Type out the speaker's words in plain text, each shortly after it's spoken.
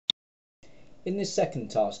In this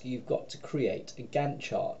second task, you've got to create a Gantt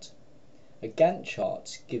chart. A Gantt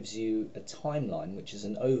chart gives you a timeline, which is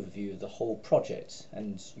an overview of the whole project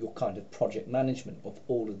and your kind of project management of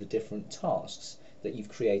all of the different tasks that you've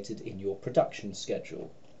created in your production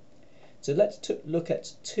schedule. So let's look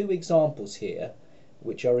at two examples here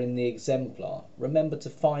which are in the exemplar. Remember to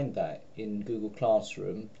find that in Google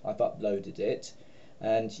Classroom. I've uploaded it,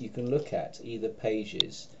 and you can look at either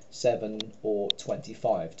pages 7 or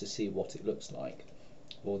 25 to see what it looks like,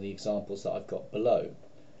 or the examples that I've got below.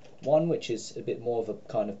 One which is a bit more of a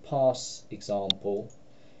kind of pass example,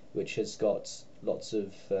 which has got lots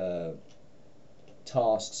of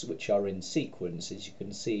tasks which are in sequence. As you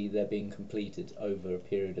can see, they're being completed over a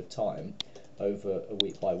period of time, over a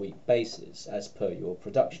week by week basis, as per your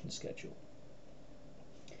production schedule.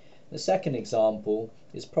 The second example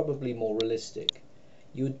is probably more realistic.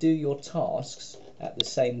 You would do your tasks at the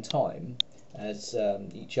same time as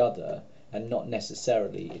each other, and not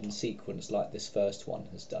necessarily in sequence like this first one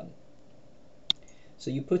has done.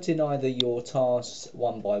 So you put in either your tasks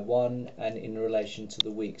one by one and in relation to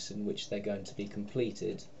the weeks in which they're going to be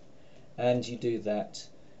completed, and you do that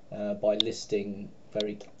by listing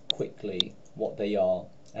very quickly what they are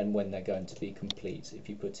and when they're going to be complete, if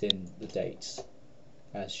you put in the dates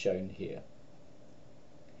as shown here.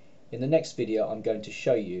 In the next video, I'm going to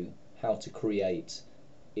show you how to create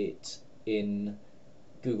it in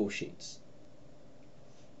Google Sheets.